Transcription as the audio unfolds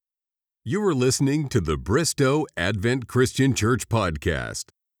You are listening to the Bristow Advent Christian Church podcast.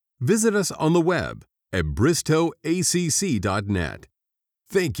 Visit us on the web at bristowacc.net.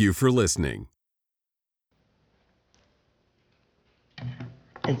 Thank you for listening.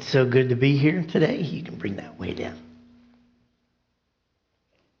 It's so good to be here today. You can bring that way down.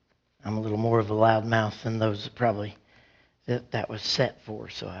 I'm a little more of a loud mouth than those that was set for,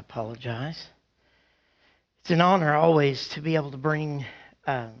 so I apologize. It's an honor always to be able to bring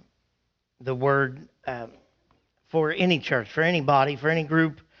the word for any church, for any body, for any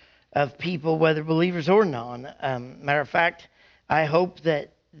group of people, whether believers or non. Matter of fact, I hope that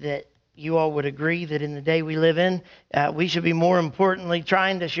you all would agree that in the day we live in, we should be more importantly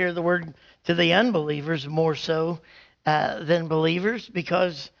trying to share the word to the unbelievers more so than believers,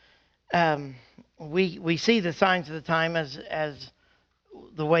 because we see the signs of the time as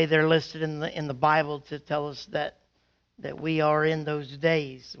the way they're listed in the Bible to tell us that we are in those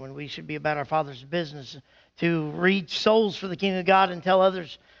days when we should be about our Father's business, to reach souls for the King of God and tell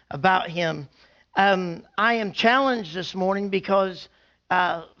others about Him. I am challenged this morning because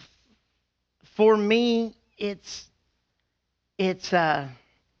for me it's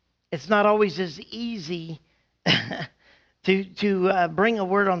not always as easy to bring a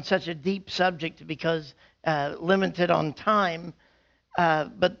word on such a deep subject because limited on time.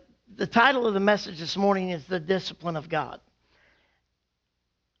 But the title of the message this morning is The Discipline of God.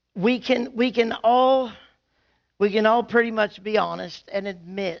 We can all pretty much be honest and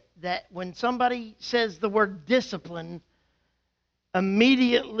admit that when somebody says the word discipline,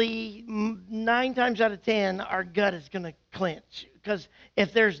 immediately 9 times out of 10 our gut is going to clench, because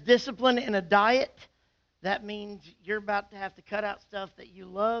if there's discipline in a diet, that means you're about to have to cut out stuff that you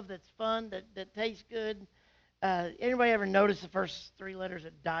love, that's fun, that tastes good. Anybody ever notice the first 3 letters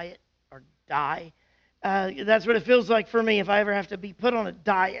of diet or die? That's what it feels like for me if I ever have to be put on a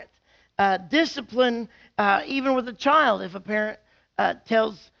diet. Discipline, even with a child, if a parent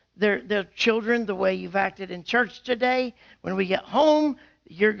tells their children, the way you've acted in church today, when we get home,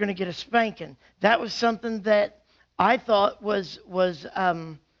 you're going to get a spanking. That was something that I thought was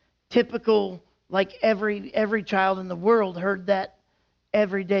typical, like every child in the world heard that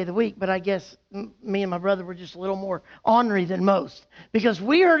every day of the week. But I guess me and my brother were just a little more ornery than most, because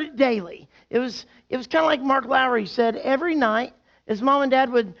we heard it daily. It was kind of like Mark Lowry said, every night his mom and dad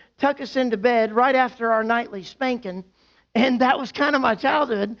would tuck us into bed right after our nightly spanking, and that was kind of my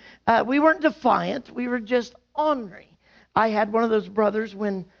childhood. We weren't defiant, we were just ornery. I had one of those brothers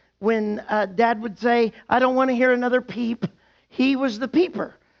when dad would say, I don't want to hear another peep, he was the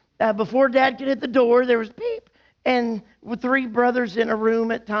peeper. Before dad could hit the door, there was peep. And with 3 brothers in a room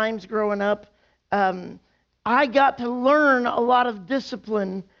at times growing up, I got to learn a lot of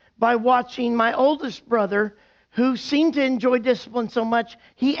discipline by watching my oldest brother, who seemed to enjoy discipline so much,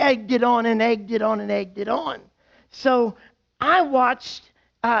 he egged it on and egged it on and egged it on. So I watched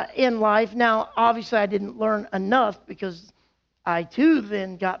in life. Now, obviously, I didn't learn enough because I, too,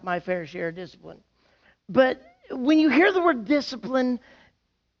 then got my fair share of discipline. But when you hear the word discipline,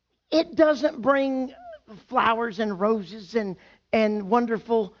 it doesn't bring flowers and roses and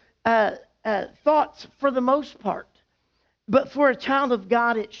wonderful thoughts for the most part. But for a child of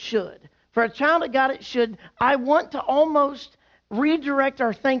God, it should. For a child of God, it should. I want to almost redirect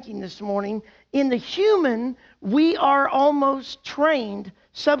our thinking this morning. In the human, we are almost trained,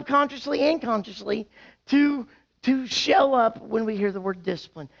 subconsciously and consciously, to shell up when we hear the word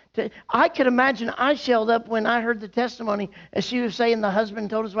discipline. I could imagine I shelled up when I heard the testimony as she was saying the husband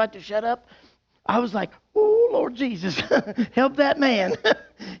told his wife to shut up. I was like, oh, Lord Jesus, help that man.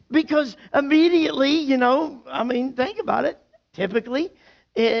 Because immediately, think about it. Typically,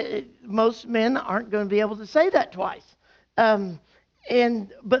 most men aren't going to be able to say that twice.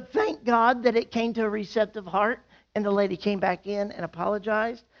 But thank God that it came to a receptive heart and the lady came back in and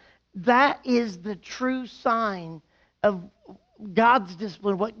apologized. That is the true sign of God's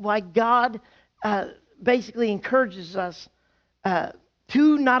discipline, why God basically encourages us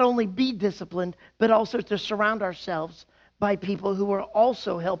to not only be disciplined, but also to surround ourselves by people who will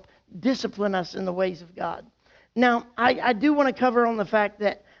also help discipline us in the ways of God. Now, I do want to cover on the fact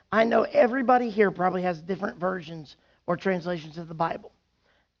that I know everybody here probably has different versions or translations of the Bible.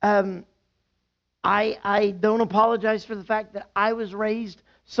 I don't apologize for the fact that I was raised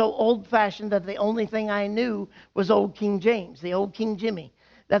so old-fashioned that the only thing I knew was Old King James, the Old King Jimmy.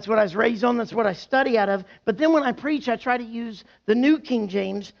 That's what I was raised on. That's what I study out of. But then when I preach, I try to use the New King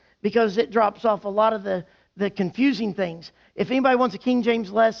James because it drops off a lot of the confusing things. If anybody wants a King James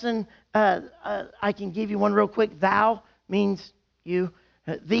lesson, I can give you one real quick. Thou means you.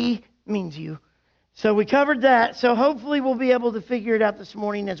 Thee means you. So we covered that. So hopefully we'll be able to figure it out this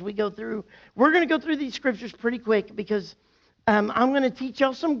morning as we go through. We're going to go through these scriptures pretty quick because I'm going to teach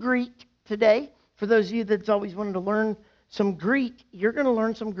y'all some Greek today. For those of you that's always wanted to learn some Greek, you're going to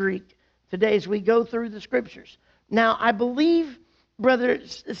learn some Greek today as we go through the scriptures. Now, I believe Brother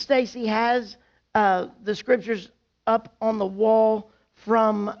Stacy has the scriptures up on the wall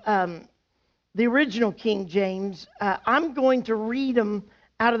from the original King James. I'm going to read them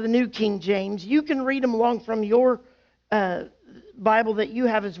out of the New King James. You can read them along from your Bible that you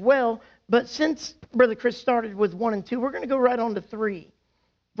have as well. But since Brother Chris started with 1 and 2, we're going to go right on to 3.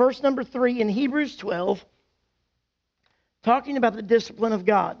 Verse number 3 in Hebrews 12, talking about the discipline of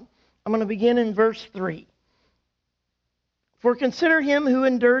God. I'm going to begin in verse 3. For consider him who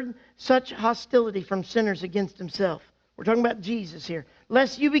endured such hostility from sinners against himself. We're talking about Jesus here.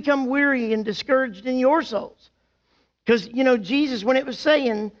 Lest you become weary and discouraged in your souls. Because, Jesus, when it was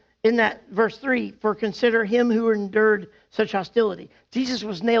saying in that verse 3, for consider him who endured such hostility. Jesus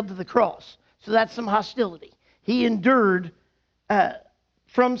was nailed to the cross. So that's some hostility. He endured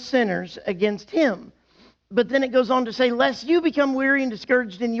from sinners against him. But then it goes on to say, lest you become weary and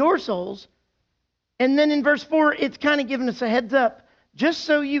discouraged in your souls. And then in verse 4, it's kind of giving us a heads up. Just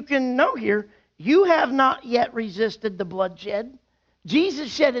so you can know here, you have not yet resisted the bloodshed.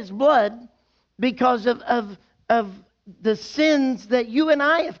 Jesus shed his blood because of the sins that you and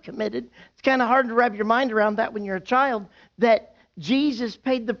I have committed. It's kind of hard to wrap your mind around that when you're a child, that Jesus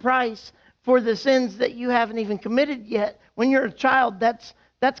paid the price for the sins that you haven't even committed yet. When you're a child, that's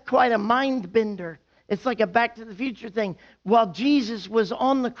quite a mind bender. It's like a Back to the Future thing. While Jesus was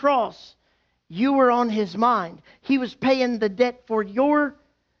on the cross, you were on his mind. He was paying the debt for your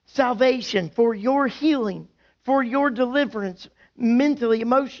salvation, for your healing, for your deliverance, mentally,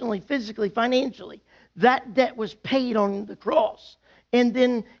 emotionally, physically, financially. That debt was paid on the cross. And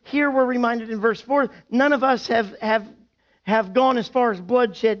then here we're reminded in verse 4, none of us have gone as far as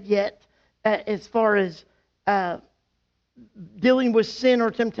bloodshed yet, as far as dealing with sin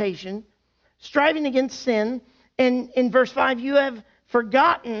or temptation, striving against sin. And in verse 5, you have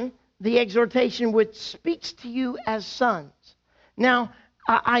forgotten the exhortation which speaks to you as sons. Now,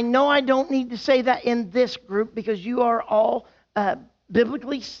 I know I don't need to say that in this group because you are all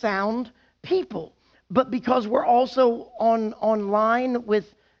biblically sound people. But because we're also online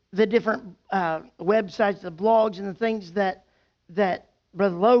with the different websites, the blogs, and the things that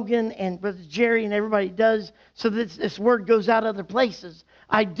Brother Logan and Brother Jerry and everybody does, so that this word goes out other places,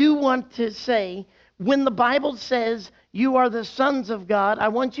 I do want to say, when the Bible says you are the sons of God, I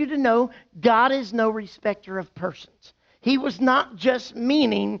want you to know God is no respecter of persons. He was not just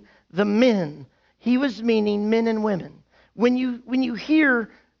meaning the men. He was meaning men and women. When you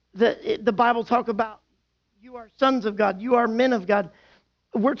hear the Bible talk about you are sons of God, you are men of God,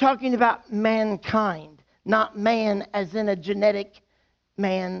 we're talking about mankind, not man as in a genetic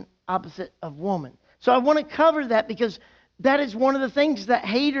man opposite of woman. So I want to cover that because that is one of the things that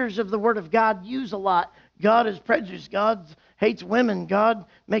haters of the Word of God use a lot. God is prejudiced. God hates women. God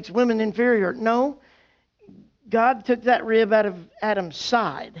makes women inferior. No, God took that rib out of Adam's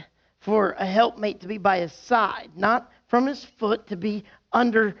side for a helpmate to be by his side, not from his foot to be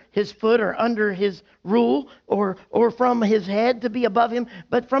under his foot or under his rule or from his head to be above him,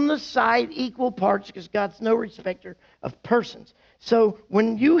 but from the side, equal parts, because God's no respecter of persons. So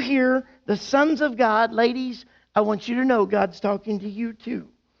when you hear the sons of God, ladies, I want you to know God's talking to you too.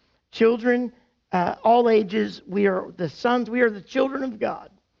 Children, all ages, we are the sons, we are the children of God.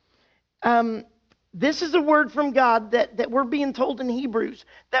 This is a word from God that we're being told in Hebrews,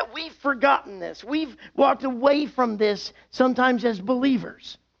 that we've forgotten this. We've walked away from this sometimes as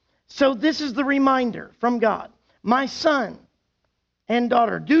believers. So this is the reminder from God. My son and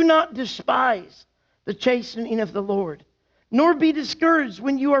daughter, do not despise the chastening of the Lord, nor be discouraged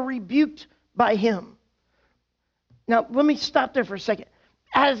when you are rebuked by him. Now, let me stop there for a second.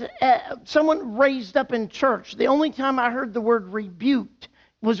 As someone raised up in church, the only time I heard the word rebuked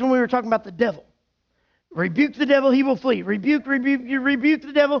was when we were talking about the devil. Rebuke the devil, he will flee. Rebuke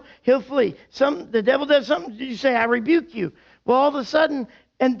the devil, he'll flee. The devil does something, you say, I rebuke you. Well, all of a sudden,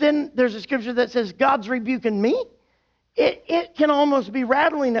 and then there's a scripture that says, God's rebuking me. It can almost be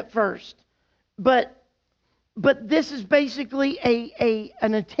rattling at first. But this is basically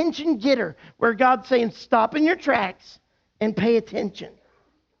an attention getter, where God's saying, stop in your tracks and pay attention.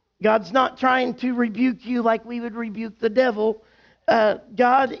 God's not trying to rebuke you like we would rebuke the devil.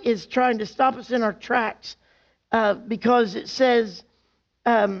 God is trying to stop us in our tracks because it says,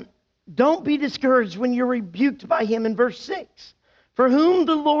 don't be discouraged when you're rebuked by him in verse 6. For whom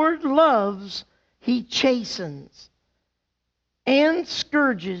the Lord loves, he chastens and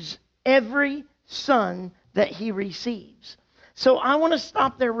scourges every son that he receives. So I want to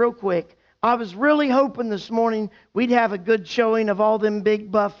stop there real quick. I was really hoping this morning we'd have a good showing of all them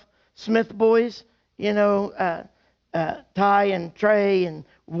big buff Smith boys, Ty and Trey and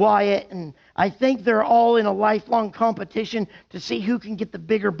Wyatt, and I think they're all in a lifelong competition to see who can get the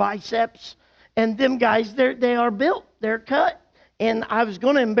bigger biceps. And them guys, they are built, they're cut. And I was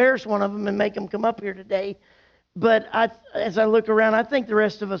going to embarrass one of them and make them come up here today. But as I look around, I think the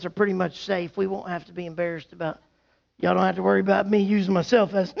rest of us are pretty much safe. We won't have to be embarrassed about. Y'all don't have to worry about me using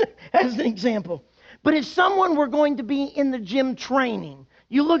myself as an example. But if someone were going to be in the gym training,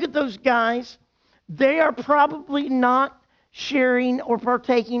 you look at those guys, they are probably not sharing or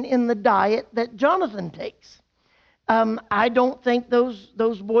partaking in the diet that Jonathan takes. I don't think those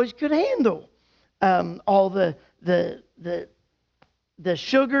boys could handle all the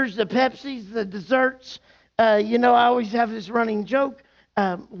sugars, the Pepsis, the desserts. I always have this running joke.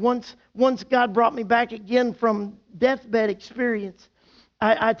 Once God brought me back again from deathbed experience,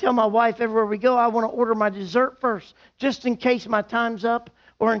 I tell my wife everywhere we go, I want to order my dessert first, just in case my time's up,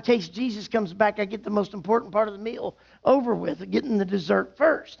 or in case Jesus comes back, I get the most important part of the meal over with, getting the dessert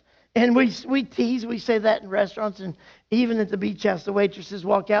first. And we tease, we say that in restaurants, and even at the beach house, the waitresses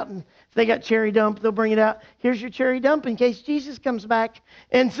walk out, and if they got cherry dump, they'll bring it out. Here's your cherry dump in case Jesus comes back.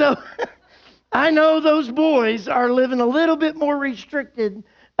 And so I know those boys are living a little bit more restricted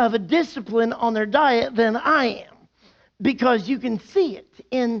of a discipline on their diet than I am, because you can see it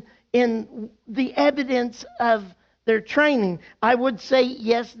in the evidence of their training. I would say,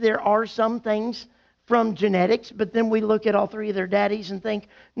 yes, there are some things from genetics, but then we look at all three of their daddies and think,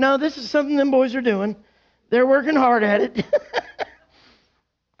 no, this is something them boys are doing. They're working hard at it.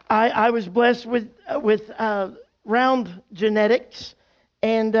 I was blessed with round genetics,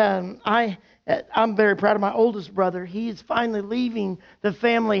 and I'm very proud of my oldest brother. He is finally leaving the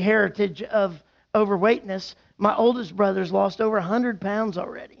family heritage of overweightness. My oldest brother's lost over 100 pounds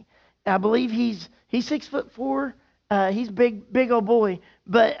already. I believe he's 6'4". He's big old boy,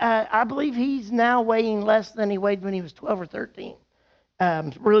 but I believe he's now weighing less than he weighed when he was 12 or 13.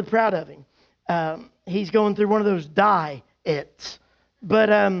 I'm really proud of him. He's going through one of those diets. But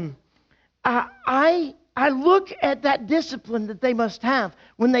I look at that discipline that they must have.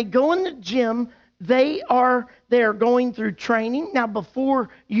 When they go in the gym, they are going through training. Now, before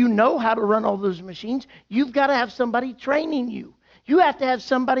you know how to run all those machines, you've got to have somebody training you. You have to have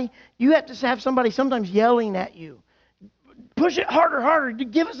somebody sometimes yelling at you. Push it harder,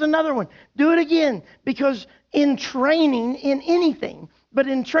 give us another one. Do it again. Because in training, in anything, but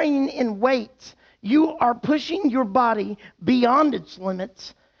in training in weights, you are pushing your body beyond its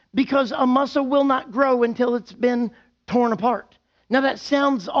limits, because a muscle will not grow until it's been torn apart. Now that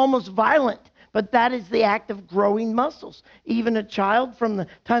sounds almost violent, but that is the act of growing muscles. Even a child, from the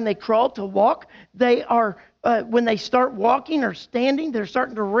time they crawl to walk, they are, when they start walking or standing, they're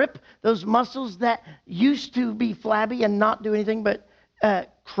starting to rip those muscles that used to be flabby and not do anything but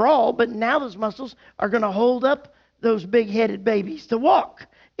crawl, but now those muscles are going to hold up those big-headed babies to walk.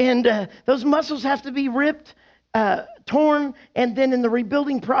 And those muscles have to be ripped, torn, and then in the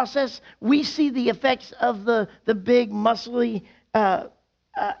rebuilding process, we see the effects of the big, muscly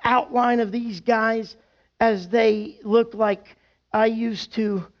outline of these guys as they look like I used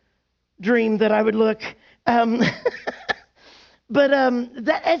to dream that I would look. But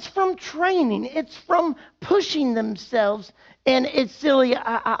it's from training. It's from pushing themselves. And it's silly.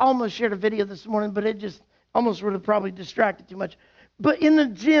 I almost shared a video this morning, but it just almost would have probably distracted too much. But in the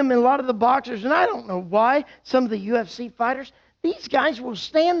gym, and a lot of the boxers, and I don't know why, some of the UFC fighters, these guys will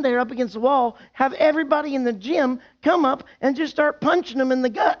stand there up against the wall, have everybody in the gym come up and just start punching them in the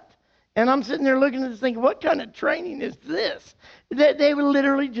gut. And I'm sitting there looking at this thinking, what kind of training is this? They would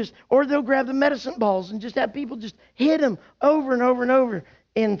literally just, or they'll grab the medicine balls and just have people just hit them over and over and over.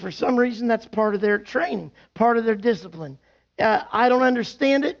 And for some reason, that's part of their training, part of their discipline. I don't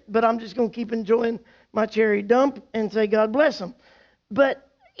understand it, but I'm just going to keep enjoying my cherry dump and say, God bless them. But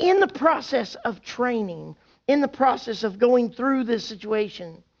in the process of training, in the process of going through this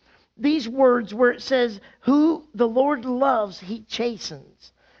situation, these words where it says, who the Lord loves, he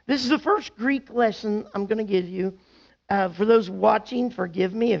chastens. This is the first Greek lesson I'm going to give you. For those watching,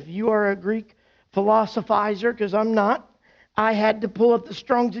 forgive me if you are a Greek philosophizer, because I'm not. I had to pull up the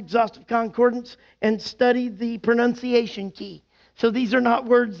Strong's Exhaustive Concordance and study the pronunciation key. So these are not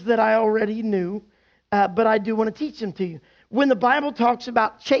words that I already knew, but I do want to teach them to you. When the Bible talks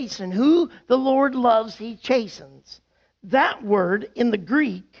about chasten, who the Lord loves, he chastens. That word in the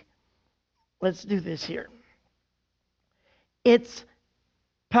Greek, let's do this here. It's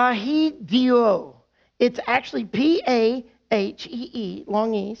paidio. It's actually P-A-H-E-E,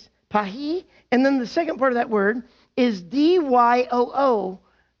 long E's, Pahi. And then the second part of that word is D-Y-O-O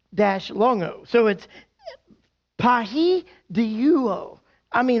dash long O. So it's Pahi diuo.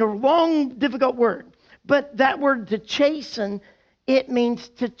 I mean, a long, difficult word. But that word to chasten, it means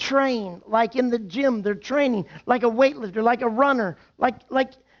to train. Like in the gym, they're training. Like a weightlifter, like a runner.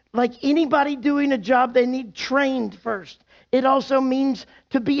 Like anybody doing a job, they need trained first. It also means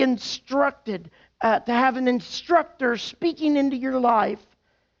to be instructed, to have an instructor speaking into your life.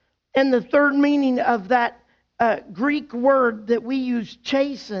 And the third meaning of that Greek word that we use,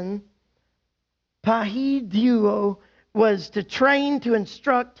 chasten, pahiduo, was to train, to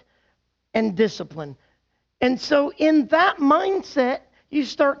instruct, and discipline. And so in that mindset, you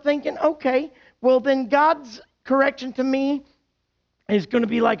start thinking, okay, well then God's correction to me is going to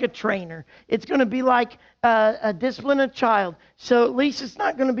be like a trainer. It's going to be like a discipline of a child. So at least it's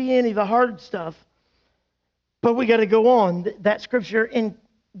not going to be any of the hard stuff. But we got to go on. That scripture in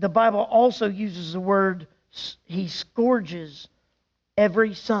the Bible also uses the word, he scourges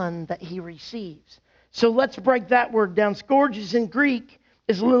every son that he receives. So let's break that word down. Scourges in Greek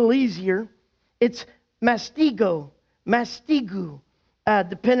is a little easier. It's mastigo,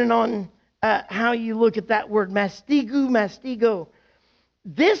 depending on how you look at that word. Mastigo.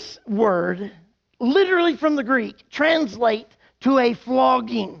 This word, literally from the Greek, translates to a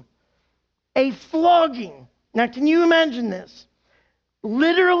flogging. A flogging. Now, can you imagine this?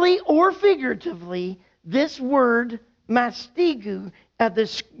 Literally or figuratively, this word, mastigu,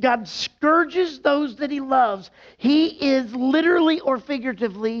 God scourges those that he loves. He is literally or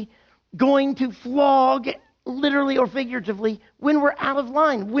figuratively going to flog, literally or figuratively, when we're out of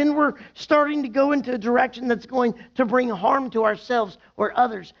line, when we're starting to go into a direction that's going to bring harm to ourselves or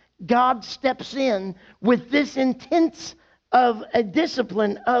others. God steps in with this intense of a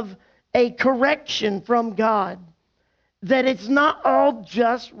discipline, of a correction from God. That it's not all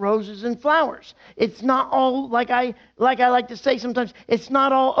just roses and flowers. It's not all, like I like to say sometimes, it's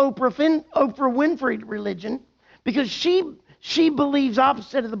not all Oprah Winfrey religion, because she believes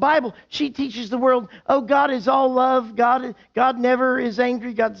opposite of the Bible. She teaches the world, oh, God is all love. God never is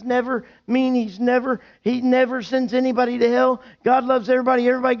angry. God's never mean. He never sends anybody to hell. God loves everybody.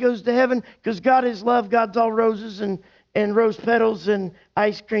 Everybody goes to heaven because God is love. God's all roses and rose petals and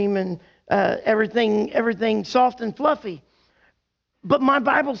ice cream and everything soft and fluffy. But my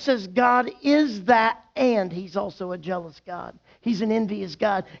Bible says God is that, and he's also a jealous God. He's an envious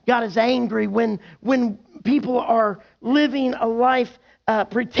God. God is angry when people are living a life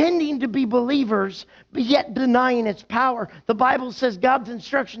pretending to be believers, but yet denying its power. The Bible says God's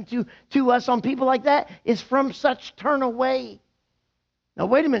instruction to us on people like that is from such turn away. Now,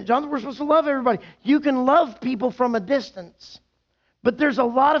 wait a minute, John, we're supposed to love everybody. You can love people from a distance. But there's a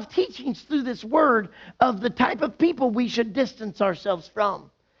lot of teachings through this word of the type of people we should distance ourselves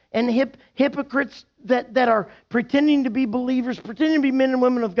from. And hypocrites that are pretending to be believers, pretending to be men and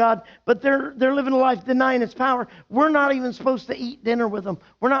women of God, but they're living a life denying its power. We're not even supposed to eat dinner with them.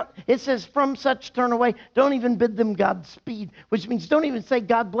 It says, from such turn away. Don't even bid them Godspeed, which means don't even say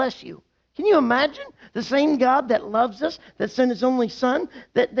God bless you. Can you imagine? The same God that loves us, that sent his only son,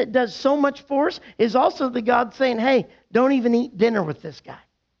 that does so much for us, is also the God saying, hey, don't even eat dinner with this guy.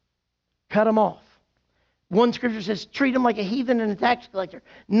 Cut him off. One scripture says, treat him like a heathen and a tax collector.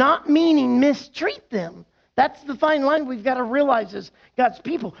 Not meaning mistreat them. That's the fine line we've got to realize as God's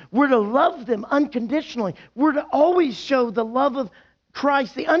people. We're to love them unconditionally. We're to always show the love of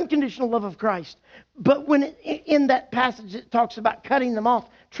Christ, the unconditional love of Christ. But when in that passage it talks about cutting them off,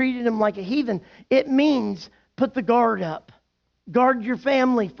 treating them like a heathen, it means put the guard up. Guard your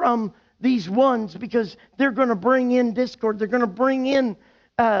family from these ones because they're going to bring in discord. They're going to bring in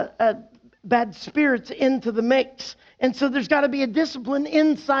bad spirits into the mix. And so there's got to be a discipline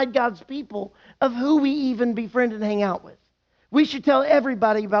inside God's people of who we even befriend and hang out with. We should tell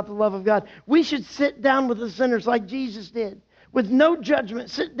everybody about the love of God. We should sit down with the sinners like Jesus did, with no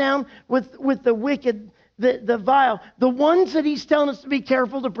judgment. Sit down with the wicked, the vile, the ones that he's telling us to be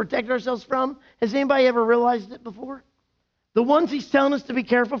careful to protect ourselves from. Has anybody ever realized it before? The ones he's telling us to be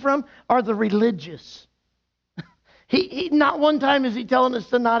careful from are the religious. He not one time is he telling us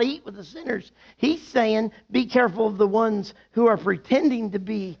to not eat with the sinners. He's saying, be careful of the ones who are pretending to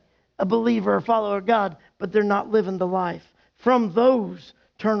be a believer or follower of God, but they're not living the life. From those,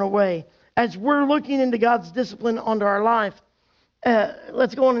 turn away. As we're looking into God's discipline onto our life,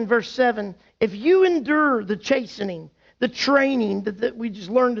 let's go on in verse 7. If you endure the chastening, the training that we just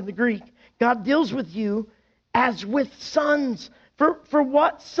learned in the Greek, God deals with you as with sons. For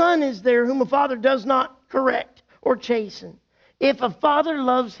what son is there whom a father does not correct or chasten? If a father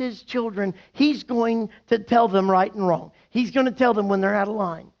loves his children, he's going to tell them right and wrong. He's going to tell them when they're out of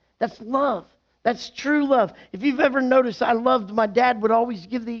line. That's love. That's true love. If you've ever noticed, my dad would always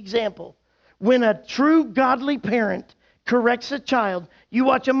give the example. When a true godly parent corrects a child, you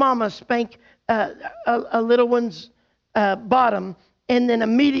watch a mama spank a little one's bottom, and then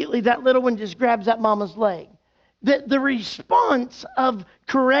immediately that little one just grabs that mama's leg. The response of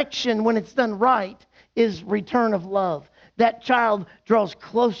correction when it's done right is return of love. That child draws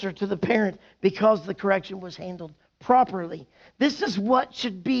closer to the parent because the correction was handled properly. This is what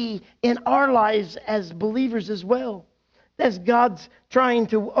should be in our lives as believers as well. As God's trying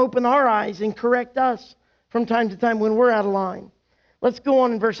to open our eyes and correct us from time to time when we're out of line. Let's go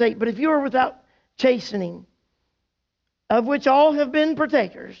on in verse 8. But if you are without chastening, of which all have been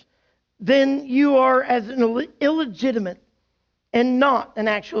partakers, then you are as an illegitimate and not an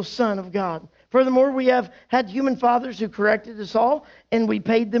actual son of God. Furthermore, we have had human fathers who corrected us all, and we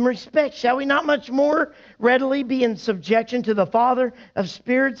paid them respect. Shall we not much more readily be in subjection to the Father of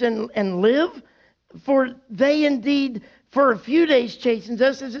spirits and live? For they indeed for a few days chastens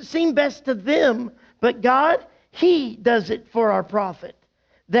us as it seemed best to them, but God, He does it for our profit,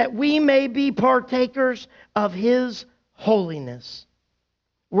 that we may be partakers of His holiness.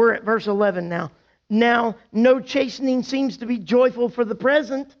 We're at verse 11 now. Now, no chastening seems to be joyful for the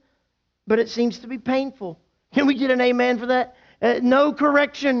present, but it seems to be painful. Can we get an amen for that? No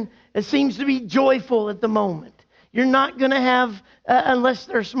correction seems to be joyful at the moment. You're not going to have, unless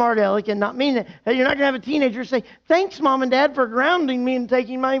they're smart aleck and not mean it, you're not going to have a teenager say, thanks, Mom and Dad, for grounding me and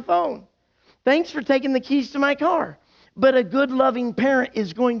taking my phone. Thanks for taking the keys to my car. But a good, loving parent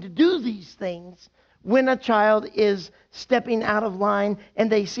is going to do these things when a child is stepping out of line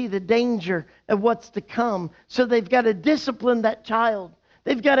and they see the danger of what's to come. So they've got to discipline that child.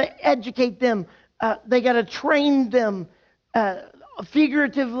 They've got to educate them. They got to train them,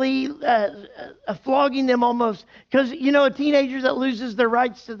 figuratively, flogging them almost. Because, you know, a teenager that loses their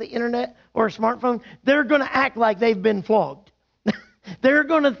rights to the internet or a smartphone, they're going to act like they've been flogged. They're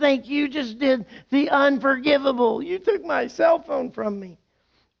going to think you just did the unforgivable. You took my cell phone from me.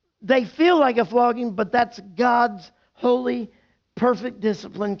 They feel like a flogging, but that's God's holy, perfect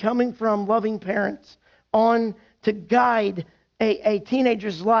discipline coming from loving parents on to guide a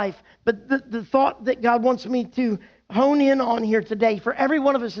teenager's life. But the thought that God wants me to hone in on here today for every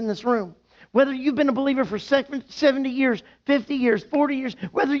one of us in this room, whether you've been a believer for 70 years, 50 years, 40 years,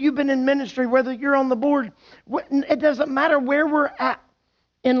 whether you've been in ministry, whether you're on the board, it doesn't matter where we're at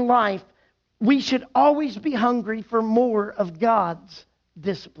in life, we should always be hungry for more of God's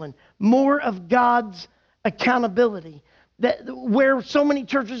discipline, more of God's accountability. That where so many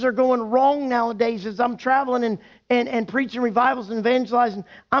churches are going wrong nowadays is I'm traveling and preaching revivals and evangelizing.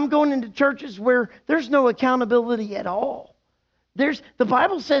 I'm going into churches where there's no accountability at all. The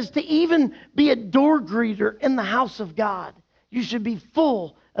Bible says to even be a door greeter in the house of God, you should be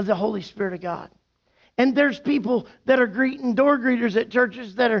full of the Holy Spirit of God. And there's people that are greeting door greeters at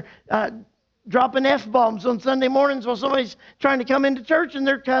churches that are dropping F-bombs on Sunday mornings while somebody's trying to come into church and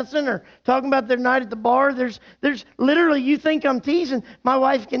they're cussing or talking about their night at the bar. There's literally, you think I'm teasing. My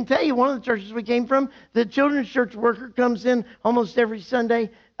wife can tell you, one of the churches we came from, the children's church worker comes in almost every Sunday,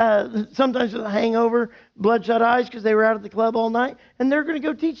 sometimes with a hangover, bloodshot eyes because they were out at the club all night, and they're going to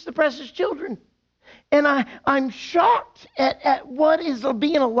go teach the precious children. And I'm shocked at what is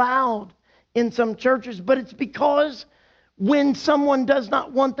being allowed in some churches, but it's because when someone does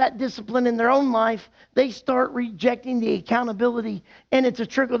not want that discipline in their own life, they start rejecting the accountability, and it's a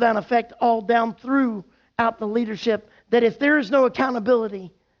trickle-down effect all down throughout the leadership, that if there is no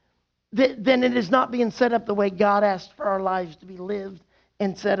accountability, then it is not being set up the way God asked for our lives to be lived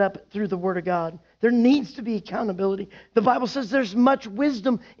and set up through the Word of God. There needs to be accountability. The Bible says there's much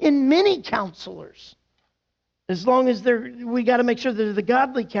wisdom in many counselors. As long as we got to make sure they're the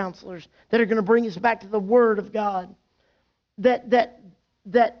godly counselors that are going to bring us back to the Word of God. That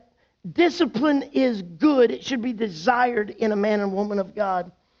discipline is good. It should be desired in a man and woman of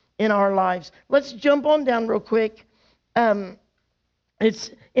God in our lives. Let's jump on down real quick.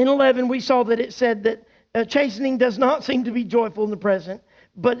 It's in 11, we saw that it said that chastening does not seem to be joyful in the present,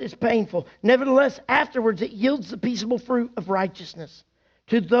 but it's painful. Nevertheless, afterwards it yields the peaceable fruit of righteousness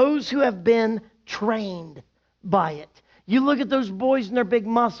to those who have been trained by it. You look at those boys and their big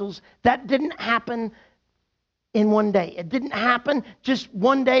muscles. That didn't happen in one day. It didn't happen just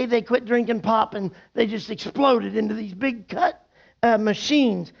one day they quit drinking pop and they just exploded into these big cut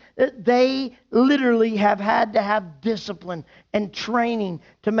machines. They literally have had to have discipline and training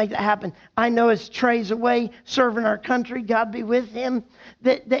to make that happen. I know as Trey's away serving our country, God be with him,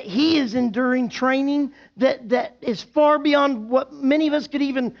 that he is enduring training that is far beyond what many of us could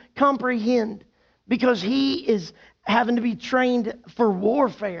even comprehend, because he is having to be trained for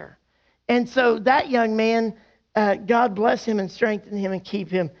warfare. And so that young man, God bless him and strengthen him and keep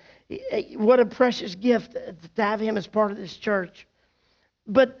him. What a precious gift to have him as part of this church.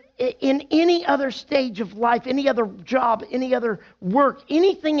 But in any other stage of life, any other job, any other work,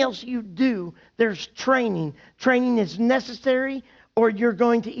 anything else you do, there's training. Training is necessary, or you're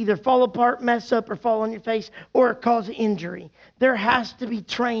going to either fall apart, mess up, or fall on your face, or cause injury. There has to be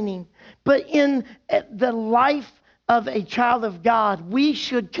training. But in the life of a child of God, we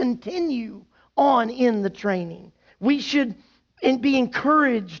should continue on in the training. We should be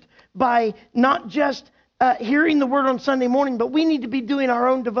encouraged by not just hearing the word on Sunday morning, but we need to be doing our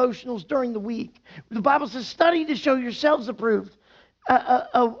own devotionals during the week. The Bible says, study to show yourselves approved,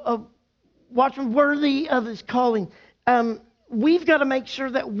 watchman worthy of his calling. We've got to make sure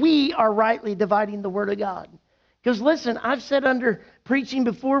that we are rightly dividing the word of God. Because listen, I've sat under preaching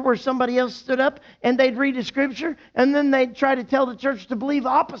before where somebody else stood up and they'd read a scripture and then they'd try to tell the church to believe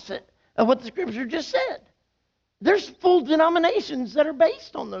opposite of what the scripture just said. There's full denominations that are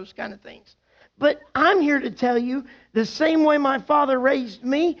based on those kind of things. But I'm here to tell you, the same way my father raised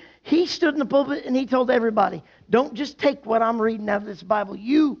me, he stood in the pulpit and he told everybody, don't just take what I'm reading out of this Bible.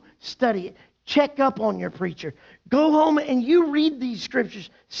 You study it. Check up on your preacher. Go home and you read these scriptures.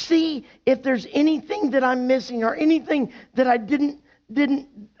 See if there's anything that I'm missing or anything that I didn't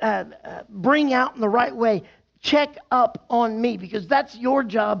bring out in the right way. Check up on me, because that's your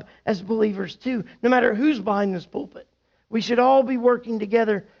job as believers too, no matter who's behind this pulpit. We should all be working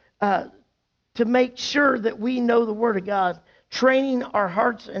together to make sure that we know the Word of God, training our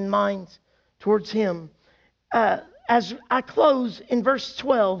hearts and minds towards Him. As I close in verse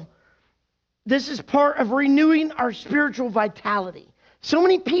 12, this is part of renewing our spiritual vitality. So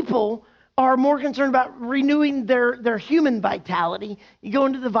many people are more concerned about renewing their human vitality. You go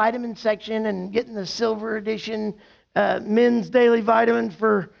into the vitamin section and getting the silver edition men's daily vitamin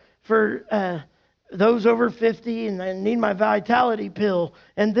for those over 50, and I need my vitality pill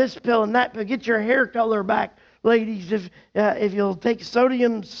and this pill and that pill. Get your hair color back, ladies. If you'll take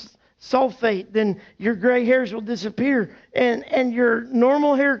sodium sulfate, then your gray hairs will disappear and your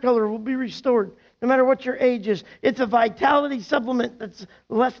normal hair color will be restored, no matter what your age is. It's a vitality supplement that's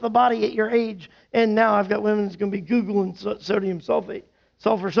left the body at your age. And now I've got women that's going to be Googling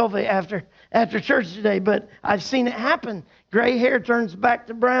sulfur sulfate after church today. But I've seen it happen. Gray hair turns back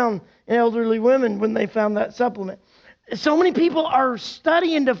to brown in elderly women when they found that supplement. So many people are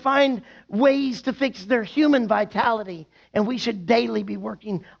studying to find ways to fix their human vitality, and we should daily be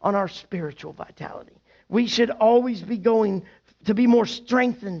working on our spiritual vitality. We should always be going to be more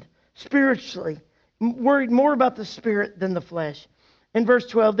strengthened spiritually, worried more about the spirit than the flesh. In verse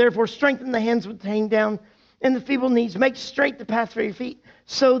 12, therefore strengthen the hands which hang down and the feeble knees, make straight the path for your feet,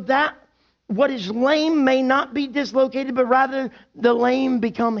 so that what is lame may not be dislocated, but rather the lame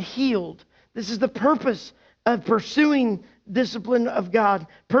become healed. This is the purpose of pursuing discipline of God.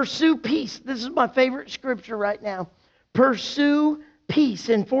 Pursue peace. This is my favorite scripture right now. Pursue peace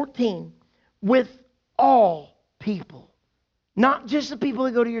in 14 with all people. Not just the people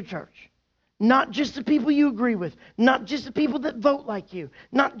that go to your church. Not just the people you agree with. Not just the people that vote like you.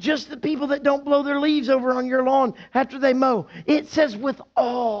 Not just the people that don't blow their leaves over on your lawn after they mow. It says with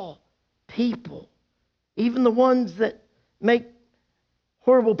all people. Even the ones that make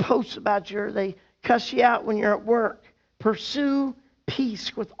horrible posts about you, or they cuss you out when you're at work. Pursue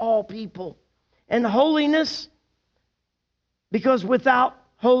peace with all people. And holiness, because without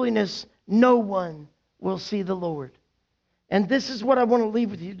holiness, no one will see the Lord. And this is what I want to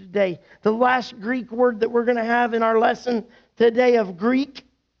leave with you today. The last Greek word that we're going to have in our lesson today of Greek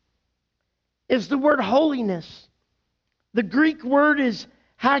is the word holiness. The Greek word is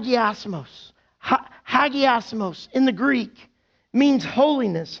hagiosmos. Hagiosmos in the Greek means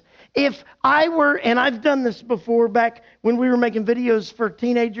holiness. If I were, and I've done this before back when we were making videos for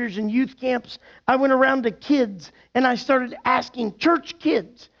teenagers and youth camps, I went around to kids and I started asking church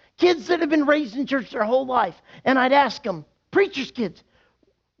kids that have been raised in church their whole life, and I'd ask them, preachers' kids,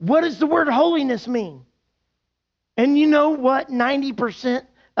 what does the word holiness mean? And you know what 90%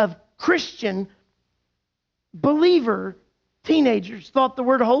 of Christian believer teenagers thought the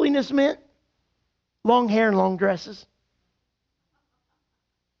word holiness meant? Long hair and long dresses.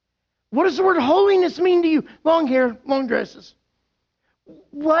 What does the word holiness mean to you? Long hair, long dresses.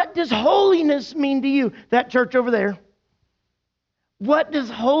 What does holiness mean to you? That church over there. What does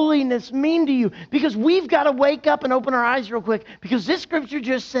holiness mean to you? Because we've got to wake up and open our eyes real quick, because this scripture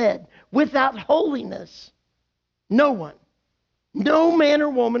just said, without holiness, no one, no man or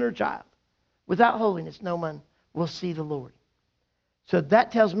woman or child, without holiness, no one will see the Lord. So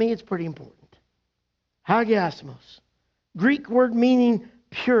that tells me it's pretty important. Hagiasmos. Greek word meaning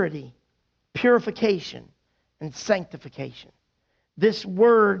purity, purification, and sanctification. This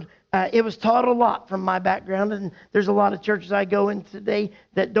word, it was taught a lot from my background, and there's a lot of churches I go in today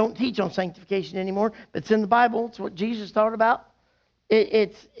that don't teach on sanctification anymore, but it's in the Bible. It's what Jesus taught about.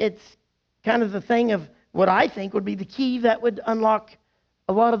 It's kind of the thing of what I think would be the key that would unlock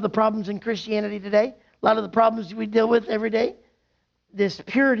a lot of the problems in Christianity today, a lot of the problems we deal with every day. This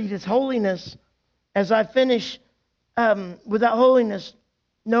purity, this holiness. As I finish, without holiness,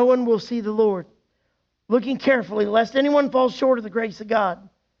 no one will see the Lord. Looking carefully, lest anyone falls short of the grace of God.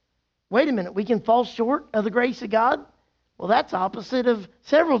 Wait a minute, we can fall short of the grace of God? Well, that's opposite of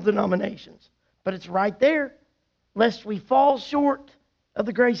several denominations, but it's right there. Lest we fall short of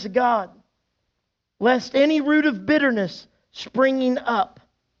the grace of God. Lest any root of bitterness springing up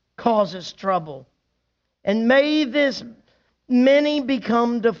causes trouble. And may this many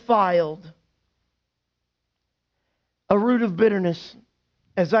become defiled. A root of bitterness.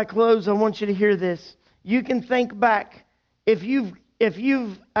 As I close, I want you to hear this. You can think back. If you've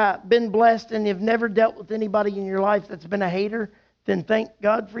been blessed and you've never dealt with anybody in your life that's been a hater, then thank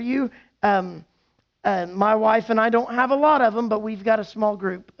God for you. My wife and I don't have a lot of them, but we've got a small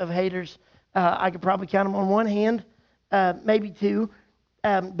group of haters. I could probably count them on one hand, maybe two.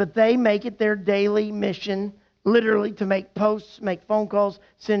 But they make it their daily mission, literally, to make posts, make phone calls,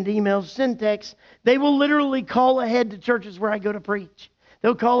 send emails, send texts. They will literally call ahead to churches where I go to preach.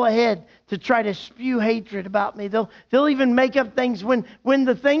 They'll call ahead to try to spew hatred about me. They'll even make up things when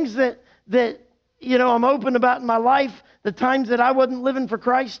the things that I'm open about in my life, the times that I wasn't living for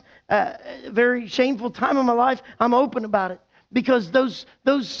Christ, very shameful time in my life, I'm open about it. Because those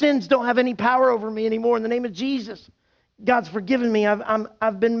sins don't have any power over me anymore. In the name of Jesus, God's forgiven me.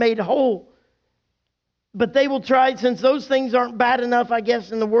 I've been made whole. But they will try, since those things aren't bad enough, I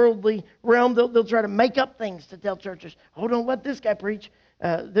guess, in the worldly realm, they'll try to make up things to tell churches, oh, don't let this guy preach.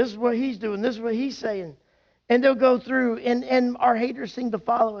 This is what he's doing. This is what he's saying. And they'll go through, and our haters seem to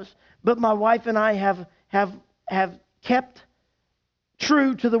follow us. But my wife and I have kept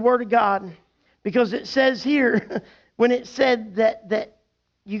true to the Word of God. Because it says here, when it said that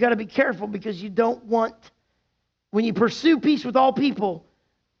you got to be careful because you don't want, when you pursue peace with all people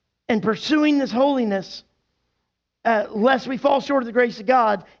and pursuing this holiness, lest we fall short of the grace of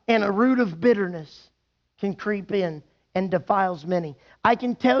God, and a root of bitterness can creep in and defiles many. I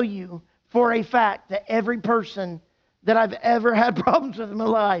can tell you for a fact that every person that I've ever had problems with in my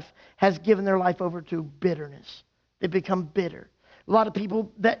life has given their life over to bitterness. They become bitter. A lot of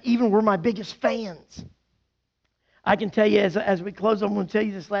people that even were my biggest fans. I can tell you as we close, I'm going to tell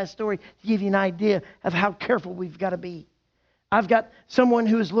you this last story to give you an idea of how careful we've got to be. I've got someone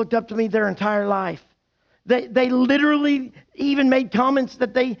who has looked up to me their entire life. They literally even made comments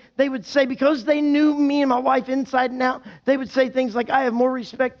that they would say, because they knew me and my wife inside and out, they would say things like, I have more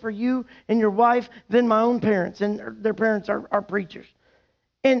respect for you and your wife than my own parents. And their parents are preachers.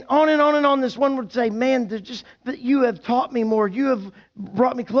 And on and on and on, this one would say, man, that you have taught me more. You have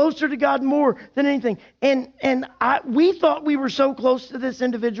brought me closer to God more than anything. And we thought we were so close to this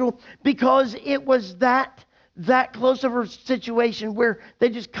individual because it was that close of a situation where they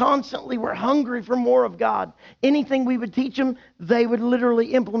just constantly were hungry for more of God. Anything we would teach them, they would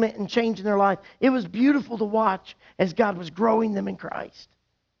literally implement and change in their life. It was beautiful to watch as God was growing them in Christ.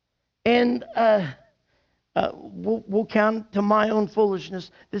 And we'll count to my own foolishness.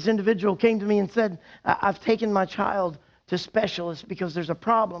 This individual came to me and said, I've taken my child to specialists because there's a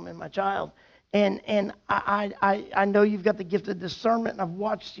problem in my child. And I know you've got the gift of discernment, and I've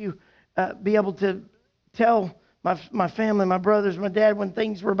watched you be able to tell my family, my brothers, my dad, when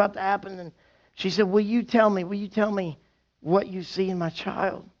things were about to happen. And she said, will you tell me what you see in my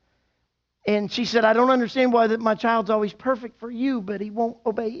child? And she said, I don't understand why that my child's always perfect for you, but he won't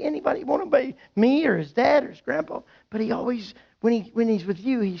obey anybody. He won't obey me or his dad or his grandpa. But he always, when he's with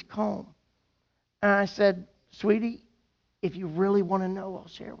you, he's calm. And I said, sweetie, if you really want to know, I'll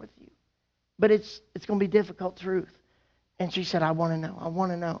share with you. But it's going to be difficult truth. And she said, I want to know. I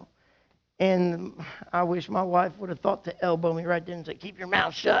want to know. And I wish my wife would have thought to elbow me right then and say, keep your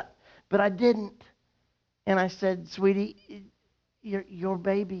mouth shut. But I didn't. And I said, sweetie, your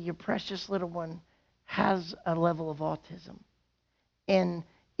baby, your precious little one, has a level of autism. And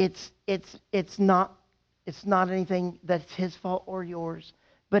it's not anything that's his fault or yours,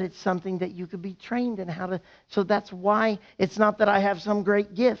 but it's something that you could be trained in how to. So that's why it's not that I have some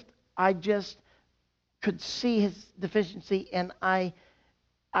great gift. I just could see his deficiency, and I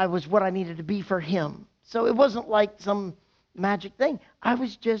was what I needed to be for him. So it wasn't like some magic thing. I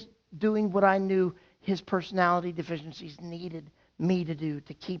was just doing what I knew his personality deficiencies needed me to do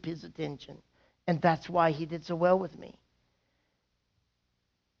to keep his attention. And that's why he did so well with me.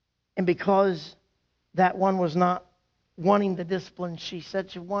 And because that one was not wanting the discipline she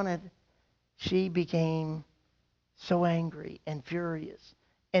said she wanted, she became so angry and furious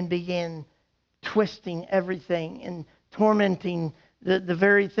and began twisting everything and tormenting the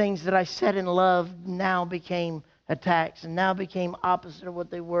very things that I said in love now became attacks and now became opposite of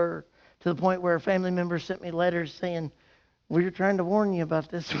what they were, to the point where a family member sent me letters saying, we were trying to warn you about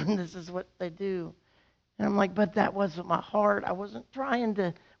this one. This is what they do. And I'm like, but that wasn't my heart. I wasn't trying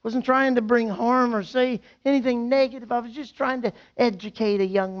to bring harm or say anything negative. I was just trying to educate a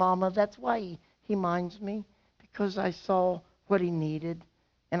young mama. That's why he minds me, because I saw what he needed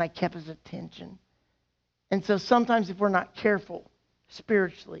and I kept his attention. And so sometimes if we're not careful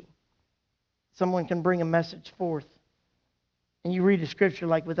spiritually, someone can bring a message forth. And you read a scripture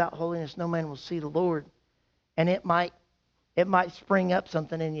like, without holiness no man will see the Lord. And it might spring up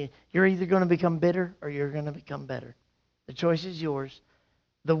something in you. You're either going to become bitter or you're going to become better. The choice is yours.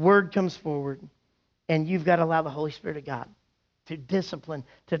 The word comes forward, and you've got to allow the Holy Spirit of God to discipline,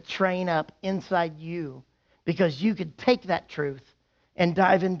 to train up inside you, because you could take that truth and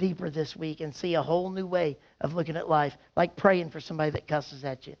dive in deeper this week and see a whole new way of looking at life, like praying for somebody that cusses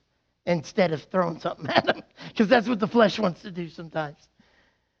at you instead of throwing something at them, because that's what the flesh wants to do sometimes.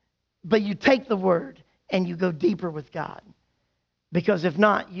 But you take the word and you go deeper with God. Because if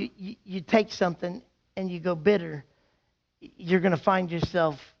not, you take something and you go bitter, you're going to find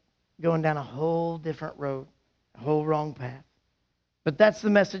yourself going down a whole different road, a whole wrong path. But that's the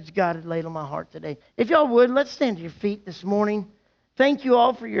message God had laid on my heart today. If y'all would, let's stand to your feet this morning. Thank you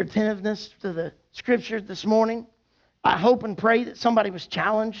all for your attentiveness to the scriptures this morning. I hope and pray that somebody was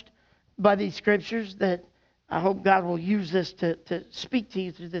challenged by these scriptures, that I hope God will use this to speak to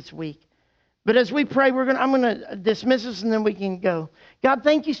you through this week. But as we pray, I'm going to dismiss us and then we can go. God,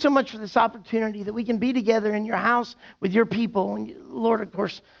 thank you so much for this opportunity that we can be together in your house with your people. And Lord, of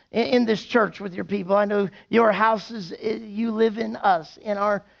course, in this church with your people. I know your houses, you live in us, in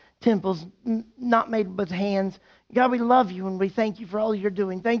our temples, not made with hands. God, we love you and we thank you for all you're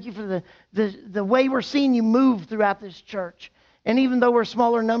doing. Thank you for the way we're seeing you move throughout this church. And even though we're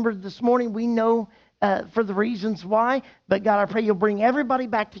smaller numbered this morning, we know for the reasons why. But God, I pray you'll bring everybody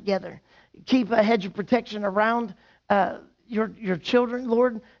back together. Keep a hedge of protection around your children,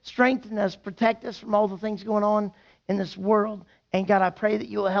 Lord. Strengthen us, protect us from all the things going on in this world. And God, I pray that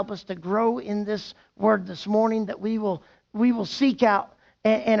you will help us to grow in this word this morning, that we will seek out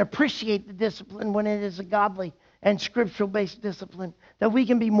and appreciate the discipline when it is a godly and scriptural-based discipline, that we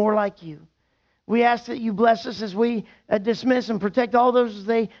can be more like you. We ask that you bless us as we dismiss and protect all those as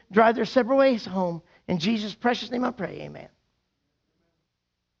they drive their separate ways home. In Jesus' precious name I pray, amen.